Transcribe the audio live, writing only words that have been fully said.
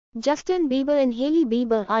Justin Bieber and Hailey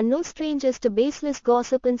Bieber are no strangers to baseless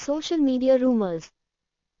gossip and social media rumors.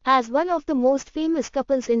 As one of the most famous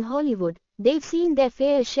couples in Hollywood, they've seen their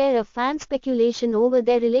fair share of fan speculation over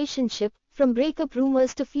their relationship, from breakup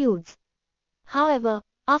rumors to feuds. However,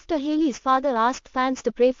 after Hailey's father asked fans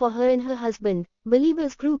to pray for her and her husband,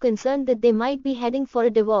 believers grew concerned that they might be heading for a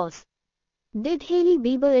divorce. Did Hailey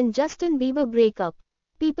Bieber and Justin Bieber break up?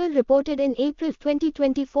 People reported in April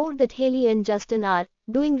 2024 that Hailey and Justin are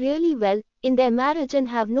doing really well in their marriage and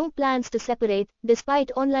have no plans to separate,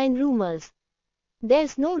 despite online rumors.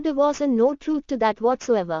 There's no divorce and no truth to that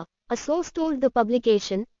whatsoever, a source told the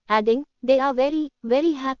publication, adding, they are very,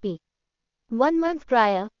 very happy. 1 month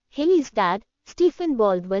prior, Hailey's dad, Stephen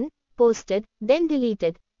Baldwin, posted, then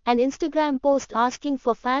deleted, an Instagram post asking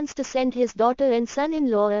for fans to send his daughter and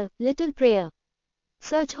son-in-law a little prayer.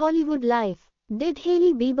 Search Hollywood Life. Did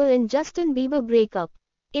Hailey Bieber and Justin Bieber break up?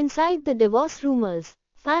 Inside the divorce rumors,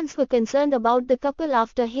 fans were concerned about the couple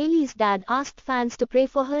after Hailey's dad asked fans to pray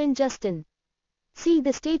for her and Justin. See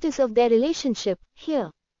the status of their relationship, here.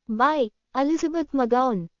 By Elizabeth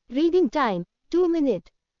McGowan. Reading time, 2 minutes.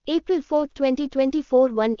 April 4, 2024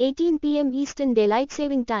 1:18 p.m. Eastern Daylight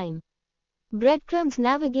Saving Time. Breadcrumbs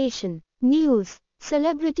navigation. News.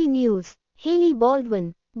 Celebrity news. Hailey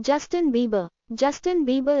Baldwin. Justin Bieber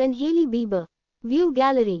and Hailey Bieber. View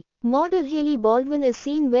gallery. Model Hailey Baldwin is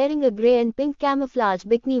seen wearing a gray and pink camouflage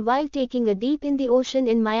bikini while taking a dip in the ocean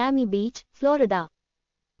in Miami Beach, Florida.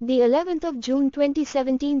 The 11th of June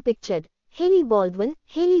 2017 pictured. Hailey Baldwin,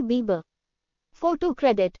 Hailey Bieber. Photo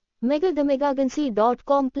credit.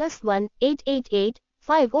 megathemegagency.com +1 888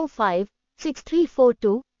 505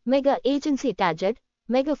 6342 Mega Agency Tagged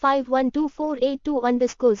Mega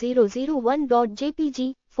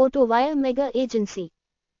 5124882_001.jpg Photo via Mega Agency.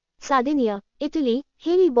 Sardinia, Italy.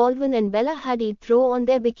 Hailey Baldwin and Bella Hadid throw on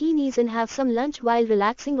their bikinis and have some lunch while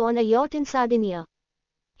relaxing on a yacht in Sardinia.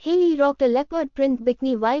 Hailey rocked a leopard print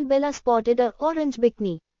bikini while Bella sported a orange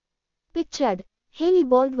bikini. Pictured. Hailey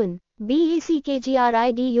Baldwin,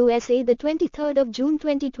 BACKGRID USA, the 23rd of June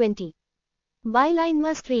 2020. Byline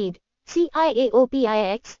must read.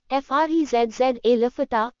 CIAOPIX, FREZZA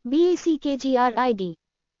Lafata, BACKGRID.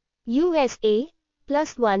 USA,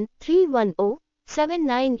 +1 310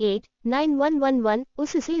 798 9111,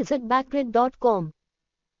 ussizbackgrid.com.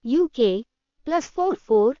 UK,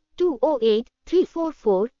 +44 208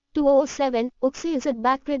 344 207,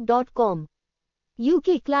 ussizbackgrid.com.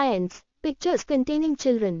 UK clients, pictures containing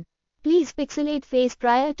children. Please pixelate face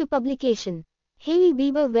prior to publication. Hailey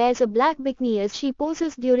Bieber wears a black bikini as she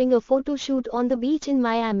poses during a photo shoot on the beach in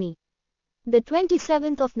Miami. The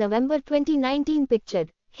 27th of November 2019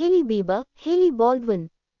 pictured. Hailey Bieber, Hailey Baldwin.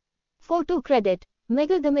 Photo credit.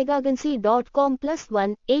 megathemegagency.com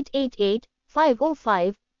 +1 888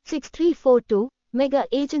 505 6342 Mega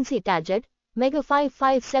Agency Tagged Mega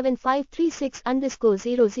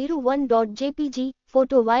 5575336_001.jpg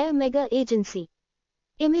Photo via Mega Agency.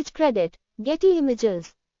 Image credit. Getty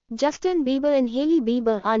Images. Justin Bieber and Hailey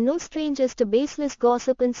Bieber are no strangers to baseless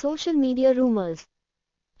gossip and social media rumors.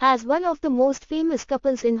 As one of the most famous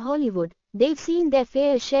couples in Hollywood, they've seen their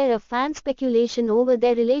fair share of fan speculation over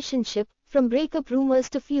their relationship, from breakup rumors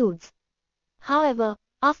to feuds. However,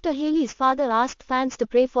 after Hailey's father asked fans to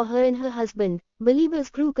pray for her and her husband, believers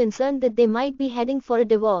grew concerned that they might be heading for a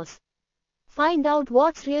divorce. Find out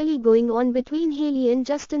what's really going on between Hailey and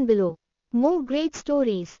Justin below. More great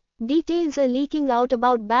stories. Details are leaking out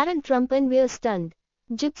about Baron Trump and we're stunned.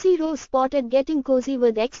 Gypsy Rose spotted getting cozy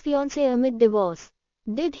with ex-fiancé amid divorce.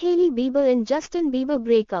 Did Hailey Bieber and Justin Bieber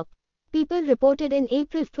break up? People reported in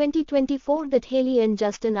April 2024 that Hailey and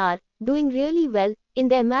Justin are doing really well in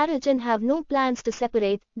their marriage and have no plans to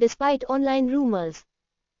separate, despite online rumors.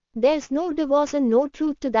 There's no divorce and no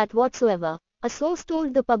truth to that whatsoever, a source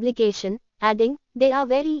told the publication, adding, they are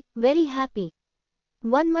very, very happy.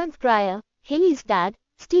 1 month prior, Hailey's dad,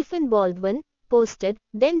 Stephen Baldwin, posted,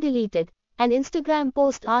 then deleted, an Instagram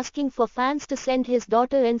post asking for fans to send his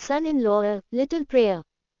daughter and son-in-law a little prayer.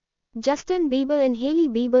 Justin Bieber and Hailey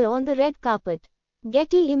Bieber on the red carpet.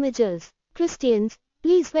 Getty Images. Christians,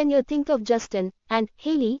 please, when you think of Justin and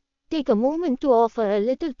Hailey, take a moment to offer a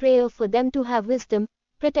little prayer for them to have wisdom,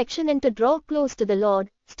 protection and to draw close to the Lord,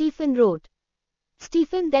 Stephen wrote.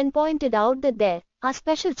 Stephen then pointed out that there are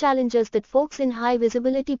special challenges that folks in high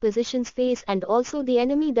visibility positions face, and also the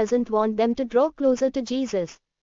enemy doesn't want them to draw closer to Jesus.